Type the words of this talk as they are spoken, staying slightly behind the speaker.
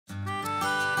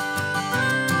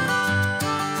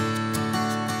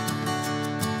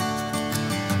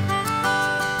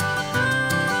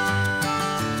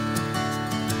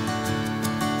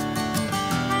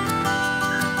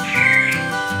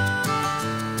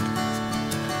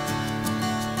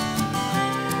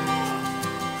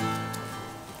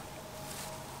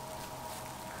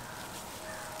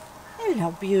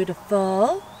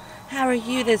beautiful. How are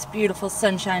you this beautiful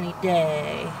sunshiny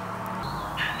day?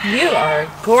 You are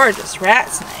a gorgeous rat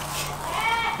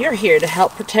snake. You're here to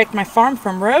help protect my farm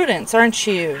from rodents, aren't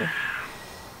you?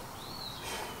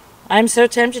 I'm so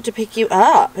tempted to pick you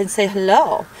up and say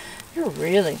hello. You're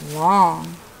really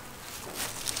long.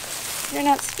 You're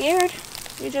not scared?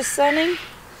 You're just sunning?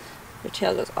 Your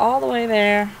tail goes all the way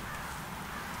there.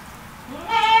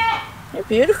 You're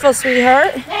beautiful,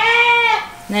 sweetheart.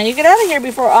 Now you get out of here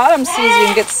before Autumn sees you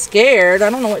and gets scared. I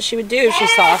don't know what she would do if she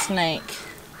saw a snake.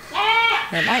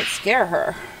 It might scare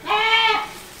her.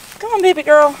 Come on, baby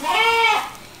girl.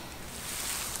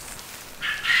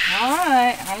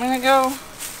 Alright, I'm gonna go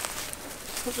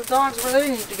put the dogs where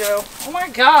they need to go. Oh my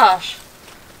gosh.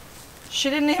 She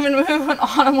didn't even move when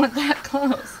Autumn went that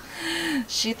close.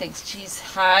 She thinks she's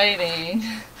hiding.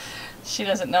 She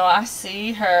doesn't know I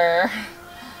see her.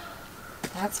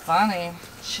 That's funny.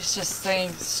 She's just staying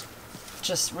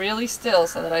just really still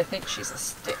so that I think she's a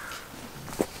stick.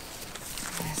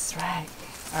 That's right.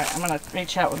 Alright, I'm going to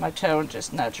reach out with my toe and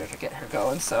just nudge her to get her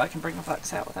going so I can bring the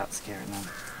bucks out without scaring them.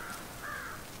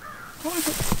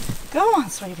 Go on,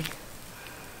 sweetie.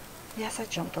 Yes, I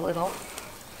jumped a little.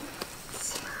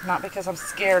 It's not because I'm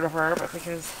scared of her, but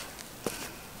because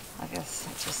I guess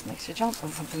it just makes you jump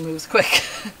when something moves quick.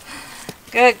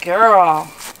 Good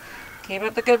girl. Keep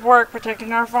up the good work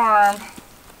protecting our farm.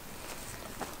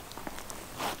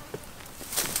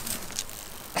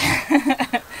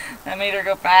 That made her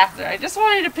go faster. I just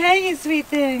wanted to pay you, sweet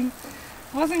thing.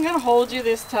 I wasn't going to hold you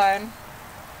this time.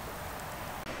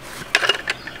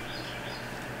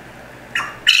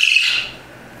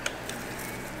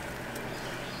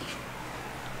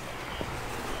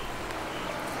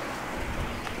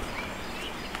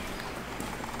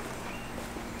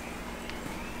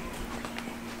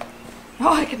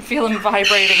 Oh, I can feel him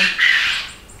vibrating.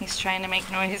 He's trying to make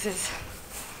noises.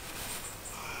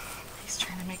 He's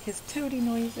trying to make his tooty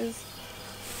noises.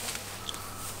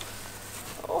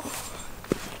 Oh,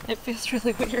 it feels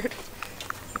really weird.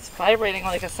 It's vibrating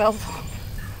like a cell phone.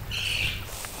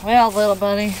 Well, little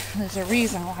buddy, there's a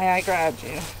reason why I grabbed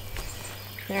you.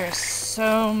 There's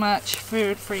so much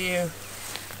food for you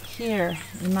here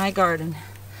in my garden.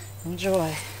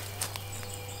 Enjoy.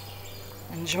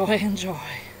 Enjoy, enjoy.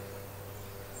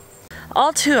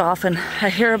 All too often, I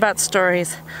hear about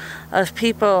stories of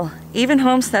people, even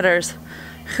homesteaders,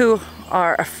 who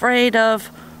are afraid of,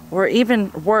 or even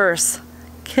worse,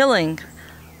 killing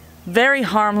very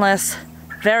harmless,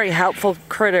 very helpful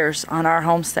critters on our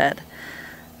homestead.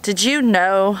 Did you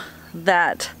know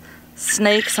that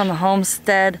snakes on the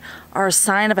homestead are a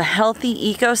sign of a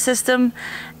healthy ecosystem,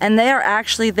 and they are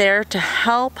actually there to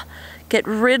help get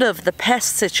rid of the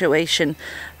pest situation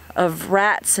of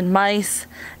rats and mice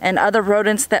and other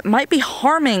rodents that might be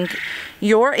harming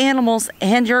your animals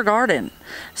and your garden.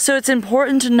 So it's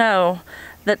important to know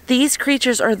that these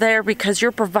creatures are there because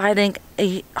you're providing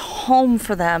a home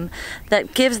for them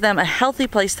that gives them a healthy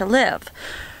place to live.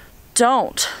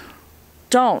 Don't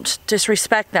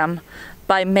disrespect them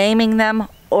by maiming them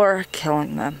or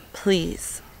killing them,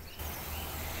 please.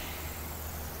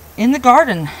 In the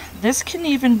garden, this can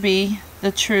even be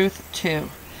the truth too.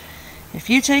 If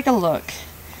you take a look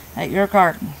at your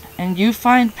garden and you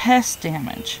find pest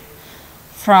damage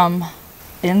from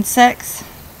insects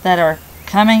that are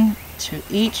coming to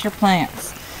eat your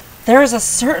plants, there is a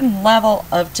certain level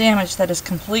of damage that is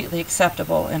completely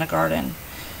acceptable in a garden.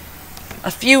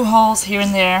 A few holes here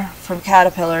and there from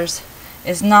caterpillars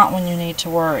is not when you need to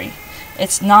worry.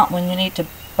 It's not when you need to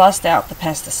bust out the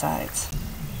pesticides.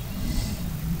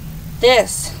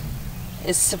 This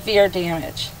is severe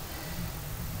damage.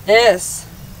 This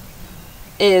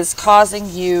is causing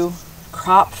you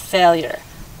crop failure.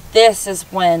 This is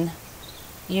when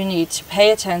you need to pay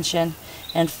attention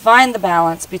and find the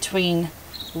balance between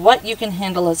what you can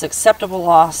handle as acceptable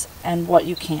loss and what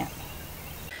you can't.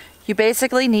 You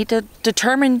basically need to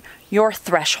determine your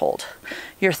threshold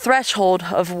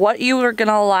of what you are going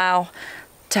to allow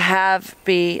to have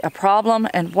be a problem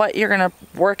and what you're going to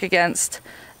work against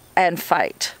and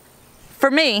fight. For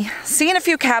me, seeing a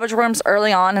few cabbage worms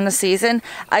early on in the season,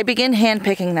 I begin hand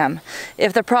picking them.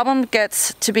 If the problem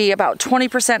gets to be about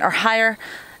 20% or higher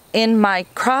in my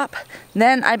crop,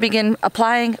 then I begin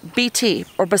applying BT,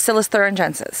 or Bacillus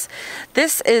thuringiensis.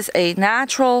 This is a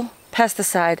natural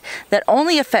pesticide that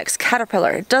only affects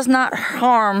caterpillar. It does not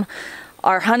harm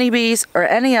our honeybees or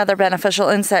any other beneficial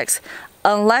insects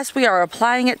unless we are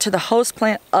applying it to the host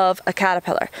plant of a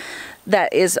caterpillar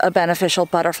that is a beneficial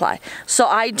butterfly. So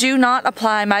I do not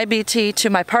apply my BT to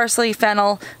my parsley,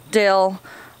 fennel, dill,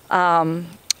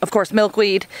 of course,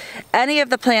 milkweed, any of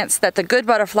the plants that the good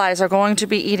butterflies are going to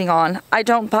be eating on, I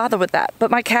don't bother with that.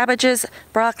 But my cabbages,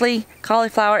 broccoli,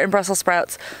 cauliflower, and Brussels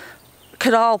sprouts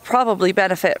could all probably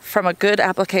benefit from a good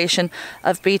application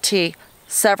of BT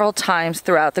several times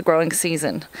throughout the growing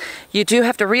season. You do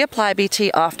have to reapply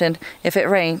BT often if it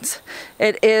rains.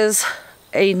 It is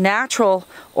a natural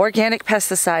organic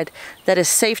pesticide that is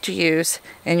safe to use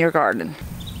in your garden.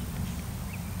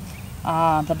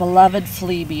 Ah, the beloved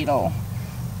flea beetle.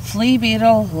 Flea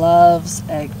beetle loves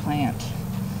eggplant.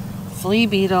 Flea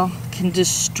beetle can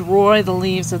destroy the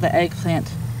leaves of the eggplant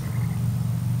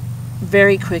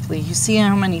very quickly. You see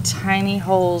how many tiny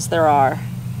holes there are.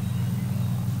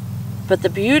 But the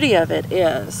beauty of it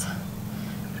is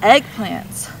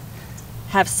eggplants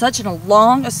have such a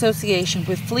long association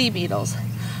with flea beetles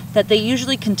that they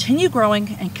usually continue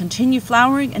growing and continue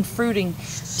flowering and fruiting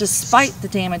despite the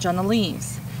damage on the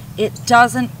leaves. It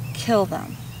doesn't kill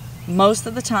them. Most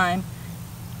of the time,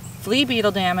 flea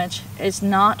beetle damage is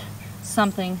not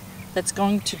something that's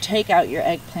going to take out your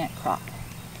eggplant crop.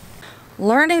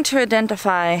 Learning to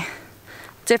identify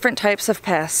different types of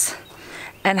pests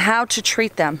and how to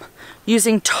treat them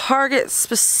using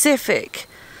target-specific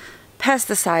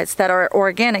pesticides that are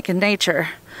organic in nature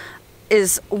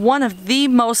is one of the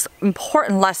most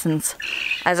important lessons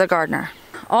as a gardener.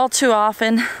 All too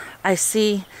often, I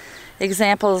see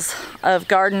examples of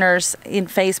gardeners in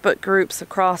Facebook groups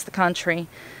across the country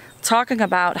talking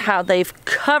about how they've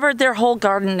covered their whole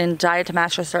garden in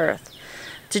diatomaceous earth.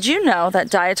 Did you know that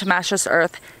diatomaceous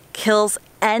earth kills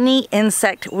any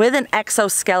insect with an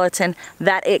exoskeleton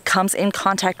that it comes in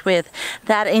contact with?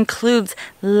 That includes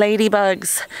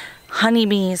ladybugs,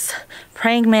 honeybees,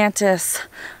 praying mantis,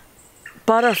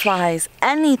 butterflies,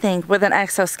 anything with an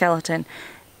exoskeleton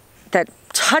that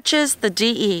touches the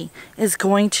DE is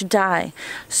going to die.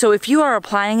 So if you are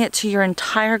applying it to your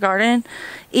entire garden,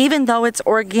 even though it's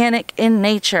organic in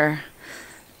nature,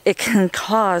 it can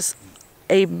cause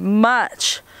a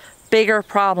much bigger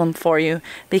problem for you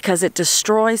because it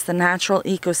destroys the natural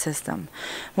ecosystem.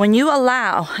 When you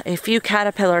allow a few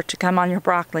caterpillar to come on your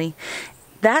broccoli,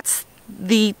 that's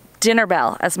the dinner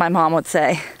bell, as my mom would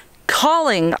say,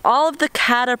 calling all of the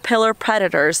caterpillar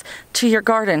predators to your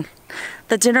garden.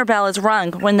 The dinner bell is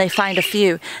rung when they find a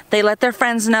few. They let their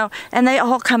friends know and they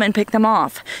all come and pick them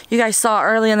off. You guys saw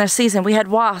early in the season we had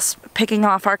wasps picking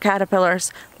off our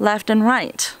caterpillars left and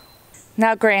right.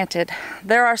 Now granted,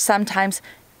 there are sometimes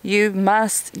you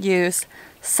must use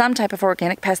some type of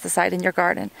organic pesticide in your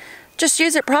garden. Just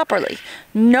use it properly.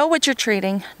 Know what you're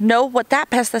treating, know what that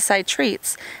pesticide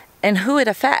treats, and who it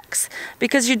affects.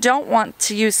 Because you don't want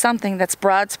to use something that's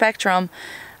broad spectrum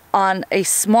on a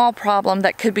small problem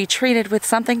that could be treated with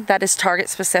something that is target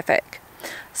specific.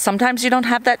 Sometimes you don't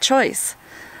have that choice.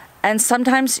 And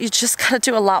sometimes you just gotta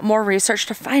do a lot more research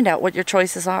to find out what your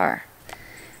choices are.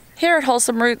 Here at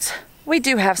Wholesome Roots, we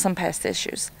do have some pest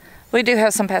issues. We do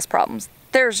have some pest problems.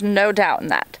 There's no doubt in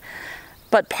that.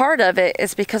 But part of it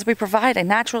is because we provide a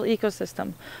natural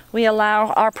ecosystem. We allow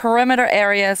our perimeter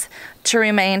areas to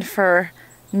remain for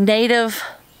native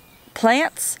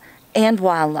plants and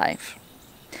wildlife.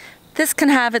 This can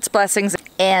have its blessings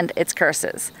and its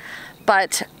curses.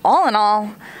 But all in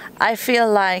all, I feel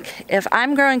like if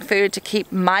I'm growing food to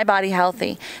keep my body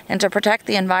healthy and to protect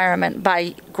the environment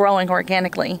by growing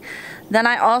organically, then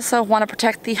I also want to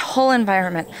protect the whole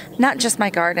environment, not just my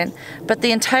garden, but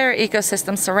the entire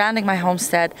ecosystem surrounding my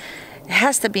homestead. It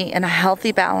has to be in a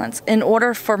healthy balance in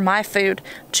order for my food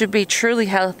to be truly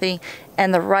healthy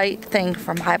and the right thing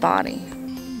for my body.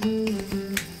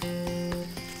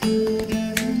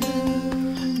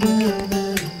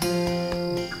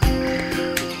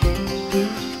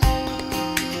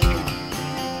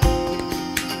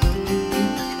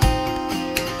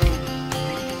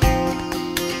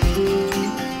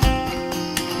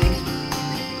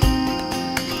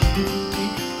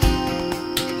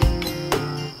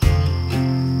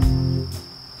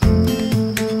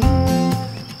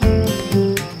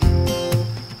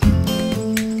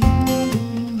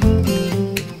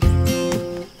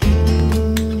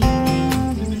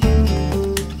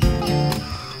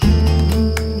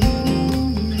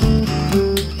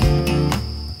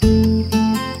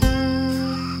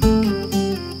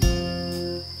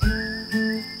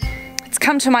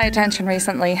 Come to my attention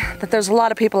recently that there's a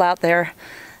lot of people out there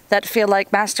that feel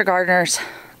like master gardeners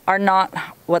are not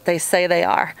what they say they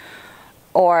are,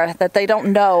 or that they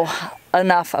don't know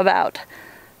enough about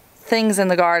things in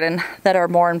the garden that are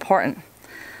more important.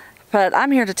 But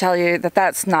I'm here to tell you that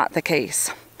that's not the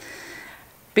case.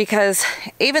 Because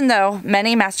even though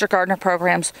many master gardener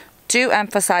programs do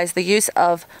emphasize the use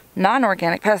of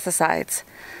non-organic pesticides,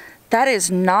 that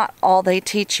is not all they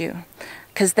teach you,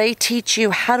 because they teach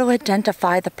you how to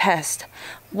identify the pest,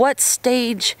 what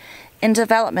stage in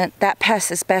development that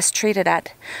pest is best treated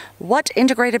at, what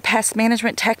integrated pest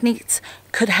management techniques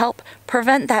could help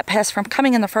prevent that pest from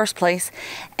coming in the first place,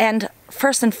 and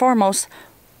first and foremost,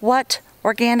 what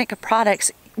organic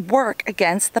products work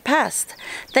against the pest.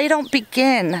 They don't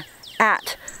begin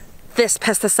at this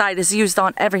pesticide is used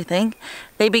on everything.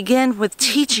 They begin with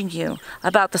teaching you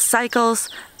about the cycles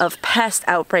of pest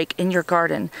outbreak in your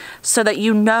garden so that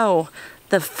you know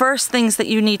the first things that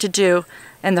you need to do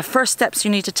and the first steps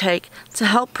you need to take to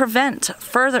help prevent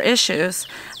further issues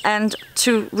and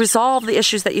to resolve the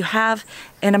issues that you have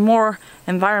in a more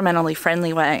environmentally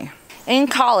friendly way. In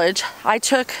college, I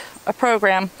took a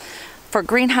program for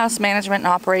greenhouse management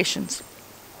and operations.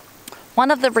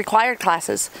 One of the required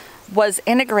classes was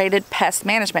integrated pest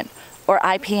management, or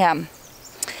IPM.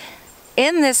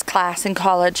 In this class in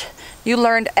college, you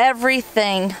learned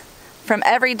everything from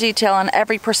every detail and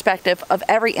every perspective of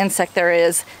every insect there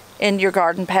is in your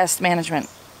garden pest management.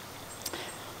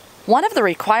 One of the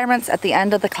requirements at the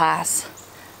end of the class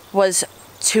was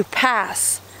to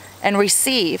pass and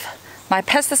receive my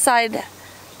pesticide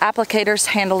applicator's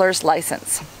handler's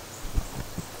license.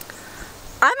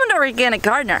 I'm an organic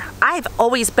gardener. I've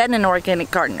always been an organic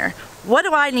gardener. What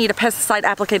do I need a pesticide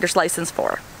applicator's license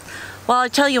for? Well, I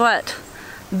tell you what,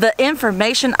 the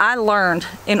information I learned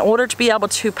in order to be able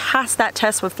to pass that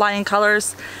test with flying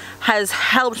colors has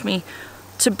helped me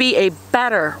to be a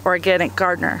better organic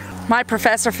gardener. My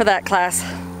professor for that class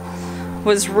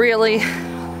was really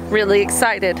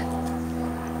excited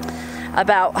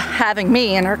about having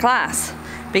me in her class,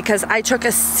 because I took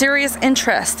a serious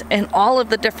interest in all of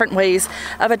the different ways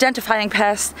of identifying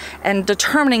pests and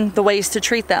determining the ways to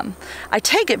treat them. I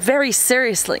take it very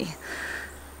seriously.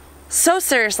 So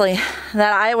seriously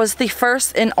that I was the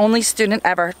first and only student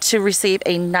ever to receive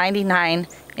a 99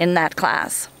 in that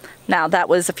class. Now, that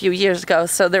was a few years ago,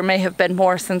 so there may have been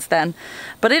more since then,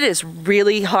 but it is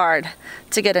really hard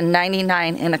to get a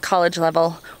 99 in a college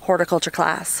level horticulture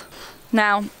class.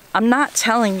 Now, I'm not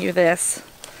telling you this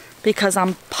because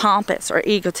I'm pompous or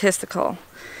egotistical.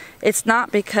 It's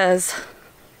not because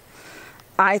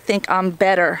I think I'm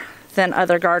better than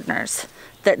other gardeners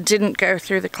that didn't go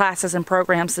through the classes and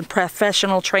programs and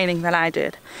professional training that I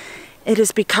did. It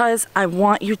is because I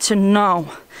want you to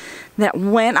know that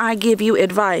when I give you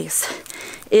advice,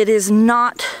 it is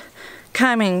not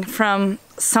coming from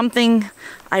something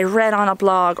I read on a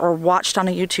blog or watched on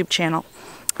a YouTube channel.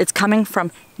 It's coming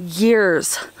from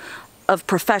years of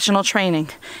professional training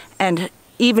and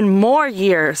even more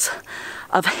years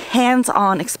of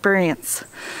hands-on experience.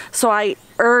 So I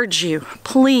urge you,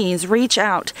 please reach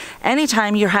out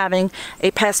anytime you're having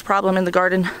a pest problem in the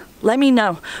garden. Let me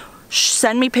know.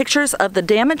 Send me pictures of the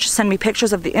damage, send me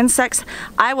pictures of the insects.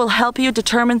 I will help you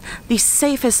determine the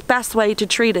safest, best way to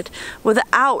treat it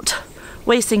without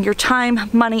wasting your time,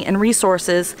 money, and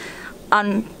resources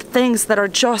on things that are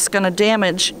just gonna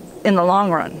damage in the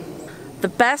long run. The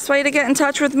best way to get in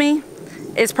touch with me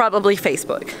is probably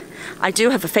Facebook. I do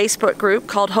have a Facebook group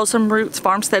called Wholesome Roots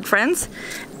Farmstead Friends,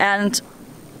 and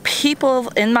people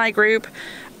in my group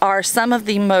are some of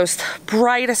the most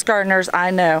brightest gardeners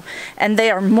I know, and they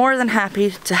are more than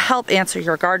happy to help answer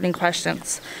your gardening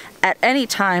questions at any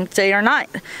time, day or night.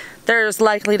 There's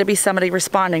likely to be somebody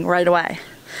responding right away.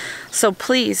 So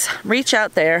please reach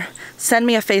out there, send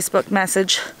me a Facebook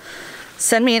message,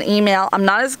 send me an email. I'm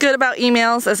not as good about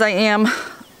emails as I am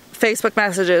Facebook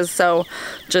messages, so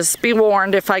just be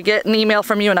warned, if I get an email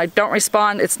from you and I don't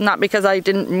respond, it's not because I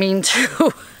didn't mean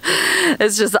to.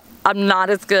 It's just I'm not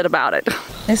as good about it.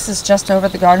 This is just over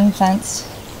the garden fence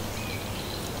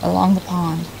along the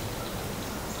pond,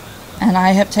 and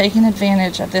I have taken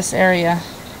advantage of this area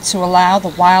to allow the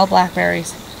wild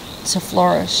blackberries to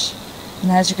flourish.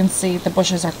 And as you can see, the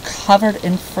bushes are covered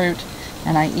in fruit,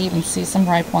 and I even see some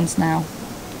ripe ones now.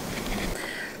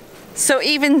 So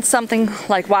even something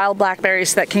like wild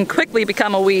blackberries that can quickly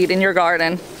become a weed in your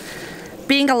garden,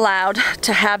 being allowed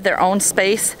to have their own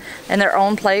space and their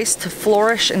own place to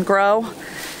flourish and grow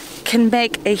can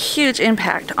make a huge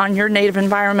impact on your native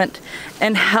environment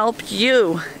and help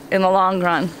you in the long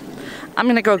run. I'm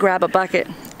gonna go grab a bucket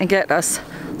and get us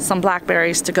some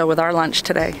blackberries to go with our lunch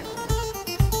today.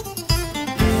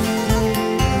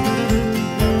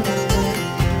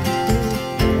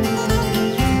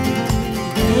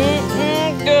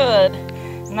 Good.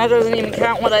 And that doesn't even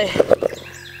count what I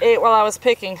ate while I was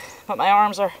picking, but my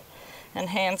arms and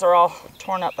hands are all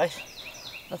torn up by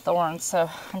the thorns, so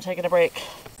I'm taking a break.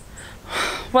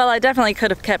 Well, I definitely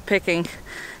could have kept picking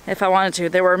if I wanted to.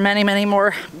 There were many, many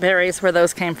more berries where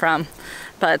those came from,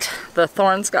 but the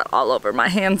thorns got all over my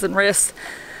hands and wrists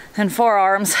and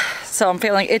forearms, so I'm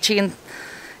feeling itchy and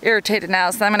irritated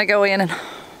now. So I'm gonna go in and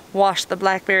wash the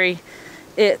blackberry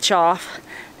itch off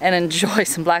and enjoy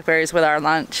some blackberries with our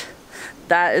lunch.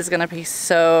 That is gonna be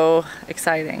so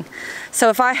exciting. So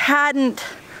if I hadn't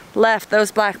left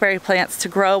those blackberry plants to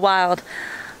grow wild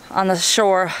on the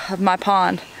shore of my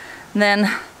pond,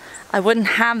 then I wouldn't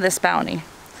have this bounty.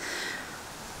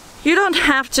 You don't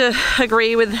have to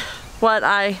agree with what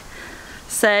I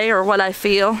say or what I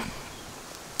feel.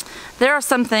 There are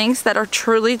some things that are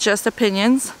truly just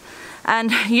opinions,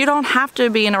 and you don't have to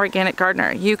be an organic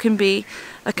gardener. You can be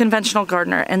a conventional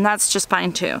gardener, and that's just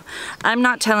fine too. I'm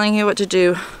not telling you what to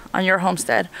do on your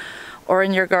homestead or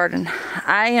in your garden.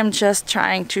 I am just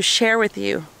trying to share with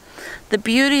you the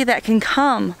beauty that can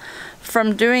come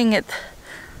from doing it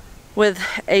with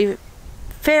a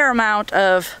fair amount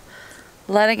of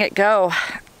letting it go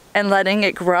and letting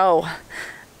it grow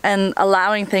and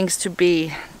allowing things to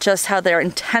be just how they're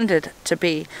intended to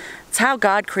be. It's how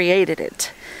God created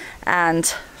it. And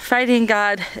fighting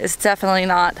God is definitely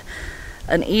not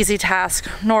an easy task,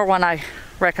 nor one I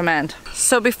recommend.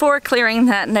 So before clearing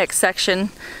that next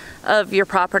section of your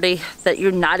property that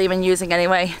you're not even using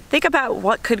anyway, think about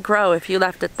what could grow if you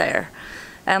left it there,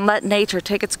 and let nature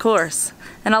take its course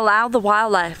and allow the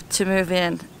wildlife to move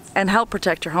in and help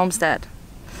protect your homestead.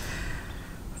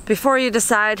 Before you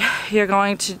decide you're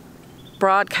going to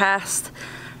broadcast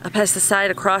a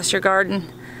pesticide across your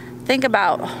garden, think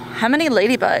about how many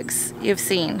ladybugs you've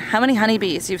seen, how many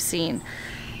honeybees you've seen,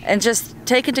 and just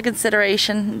take into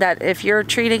consideration that if you're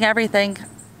treating everything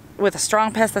with a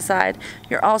strong pesticide,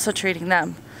 you're also treating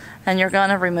them, and you're going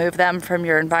to remove them from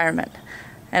your environment,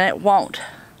 and it won't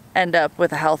end up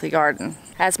with a healthy garden.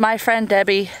 As my friend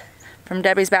Debbie from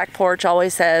Debbie's Back Porch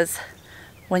always says,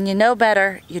 when you know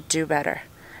better, you do better.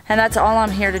 And that's all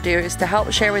I'm here to do, is to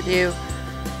help share with you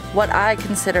what I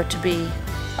consider to be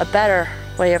a better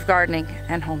way of gardening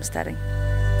and homesteading.